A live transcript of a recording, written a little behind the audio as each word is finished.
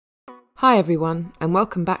Hi everyone, and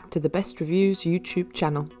welcome back to the Best Reviews YouTube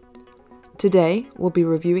channel. Today we'll be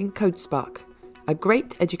reviewing codeSpark, a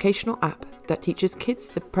great educational app that teaches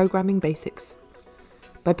kids the programming basics.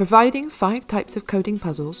 By providing 5 types of coding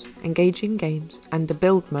puzzles, engaging games, and a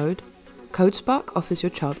build mode, codeSpark offers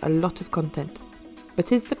your child a lot of content.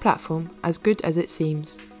 But is the platform as good as it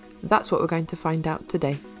seems? That's what we're going to find out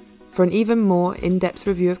today. For an even more in-depth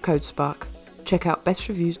review of codeSpark, check out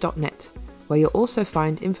bestreviews.net, where you'll also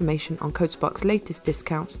find information on codeSpark's latest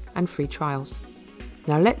discounts and free trials.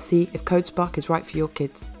 Now let's see if codeSpark is right for your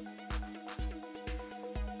kids.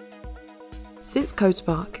 Since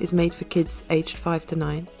codeSpark is made for kids aged 5 to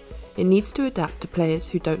 9, it needs to adapt to players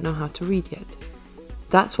who don't know how to read yet.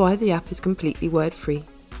 That's why the app is completely word-free.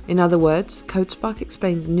 In other words, codeSpark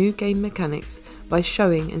explains new game mechanics by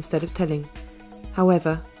showing instead of telling.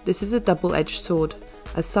 However, this is a double-edged sword,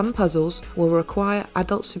 as some puzzles will require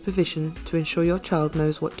adult supervision to ensure your child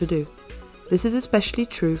knows what to do. This is especially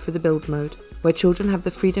true for the build mode, where children have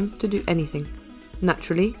the freedom to do anything.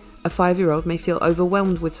 Naturally, a 5-year-old may feel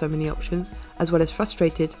overwhelmed with so many options, as well as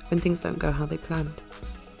frustrated when things don't go how they planned.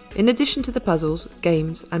 In addition to the puzzles,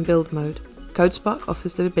 games, and build mode, codeSpark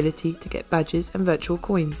offers the ability to get badges and virtual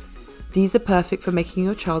coins. These are perfect for making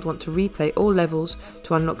your child want to replay all levels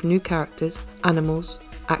to unlock new characters, animals,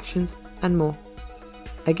 actions, and more.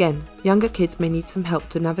 Again, younger kids may need some help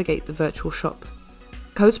to navigate the virtual shop.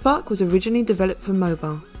 codeSpark was originally developed for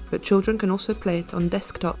mobile, but children can also play it on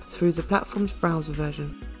desktop through the platform's browser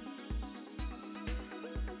version.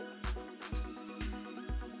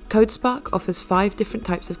 codeSpark offers 5 different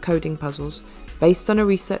types of coding puzzles based on a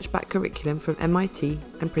research-backed curriculum from MIT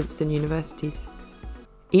and Princeton universities.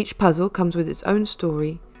 Each puzzle comes with its own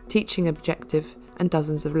story, teaching objective, and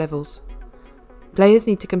dozens of levels. Players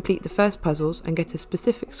need to complete the first puzzles and get a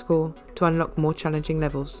specific score to unlock more challenging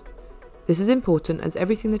levels. This is important as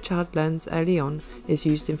everything the child learns early on is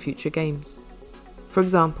used in future games. For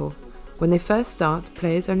example, when they first start,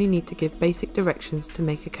 players only need to give basic directions to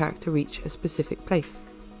make a character reach a specific place.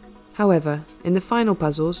 However, in the final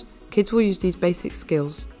puzzles, kids will use these basic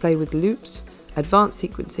skills, play with loops, advanced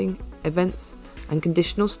sequencing, events, and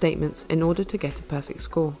conditional statements in order to get a perfect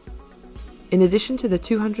score. In addition to the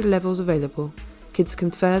 200 levels available, kids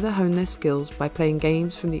can further hone their skills by playing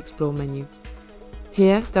games from the Explore menu.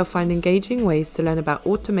 Here, they'll find engaging ways to learn about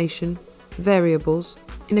automation, variables,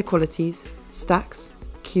 inequalities, stacks,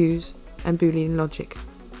 queues, and Boolean logic.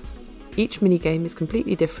 Each minigame is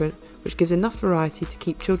completely different, which gives enough variety to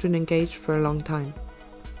keep children engaged for a long time.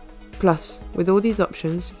 Plus, with all these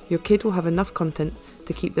options, your kid will have enough content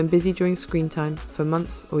to keep them busy during screen time for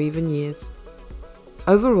months or even years.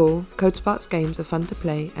 Overall, codeSpark's games are fun to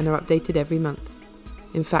play and are updated every month.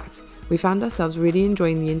 In fact, we found ourselves really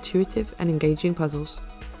enjoying the intuitive and engaging puzzles.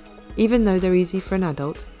 Even though they're easy for an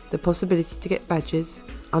adult, the possibility to get badges,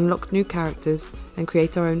 unlock new characters, and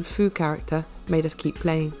create our own Foo character made us keep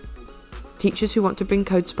playing. Teachers who want to bring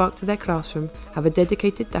codeSpark to their classroom have a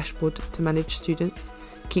dedicated dashboard to manage students,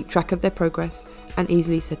 keep track of their progress, and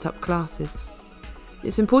easily set up classes.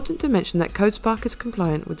 It's important to mention that codeSpark is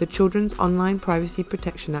compliant with the Children's Online Privacy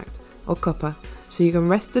Protection Act, or COPPA, so you can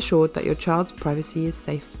rest assured that your child's privacy is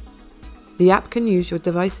safe. The app can use your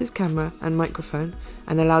device's camera and microphone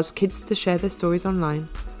and allows kids to share their stories online,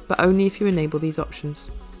 but only if you enable these options.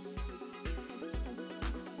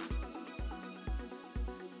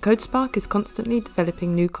 codeSpark is constantly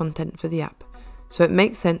developing new content for the app, so it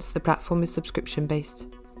makes sense the platform is subscription-based.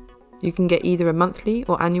 You can get either a monthly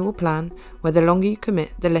or annual plan, where the longer you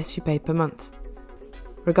commit, the less you pay per month.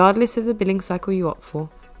 Regardless of the billing cycle you opt for,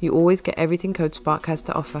 you always get everything codeSpark has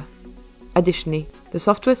to offer. Additionally, the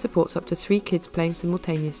software supports up to 3 kids playing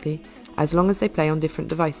simultaneously, as long as they play on different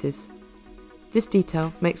devices. This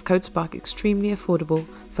detail makes codeSpark extremely affordable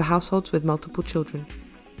for households with multiple children.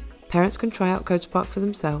 Parents can try out codeSpark for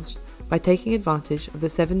themselves by taking advantage of the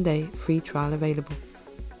 7-day free trial available.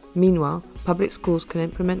 Meanwhile, public schools can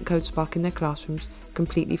implement codeSpark in their classrooms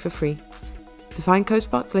completely for free. To find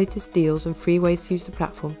codeSpark's latest deals and free ways to use the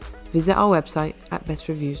platform, visit our website at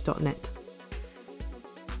bestreviews.net.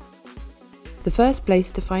 The first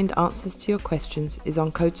place to find answers to your questions is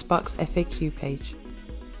on codeSpark's FAQ page.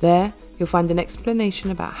 There, you'll find an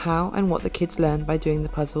explanation about how and what the kids learn by doing the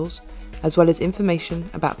puzzles, as well as information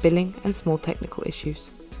about billing and small technical issues.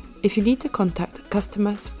 If you need to contact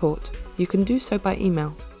customer support, you can do so by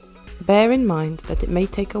email. Bear in mind that it may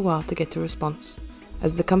take a while to get a response,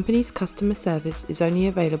 as the company's customer service is only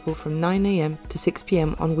available from 9 AM to 6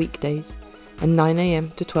 PM on weekdays and 9 AM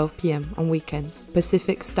to 12 PM on weekends,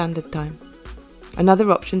 Pacific Standard Time. Another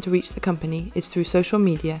option to reach the company is through social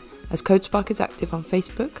media, as codeSpark is active on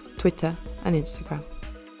Facebook, Twitter, and Instagram.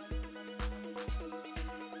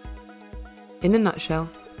 In a nutshell,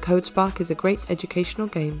 codeSpark is a great educational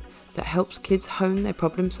game that helps kids hone their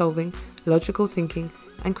problem solving, logical thinking,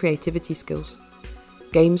 and creativity skills.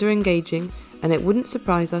 Games are engaging, and it wouldn't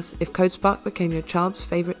surprise us if codeSpark became your child's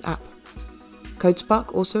favourite app.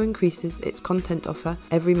 codeSpark also increases its content offer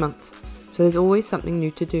every month, so there's always something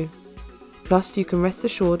new to do. Plus, you can rest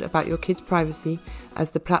assured about your kids' privacy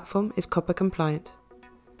as the platform is COPPA compliant.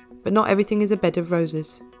 But not everything is a bed of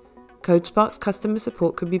roses. codeSpark's customer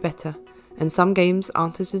support could be better, and some games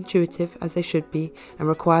aren't as intuitive as they should be and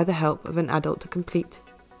require the help of an adult to complete.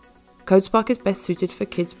 codeSpark is best suited for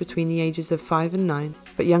kids between the ages of 5 and 9,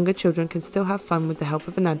 but younger children can still have fun with the help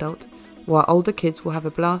of an adult, while older kids will have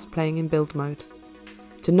a blast playing in build mode.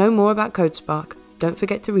 To know more about codeSpark, don't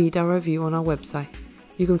forget to read our review on our website.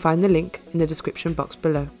 You can find the link in the description box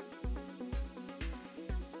below.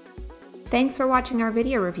 Thanks for watching our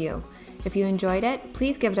video review. If you enjoyed it,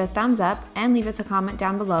 please give it a thumbs up and leave us a comment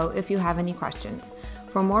down below if you have any questions.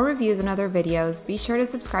 For more reviews and other videos, be sure to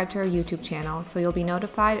subscribe to our YouTube channel so you'll be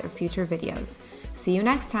notified of future videos. See you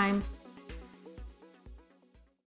next time!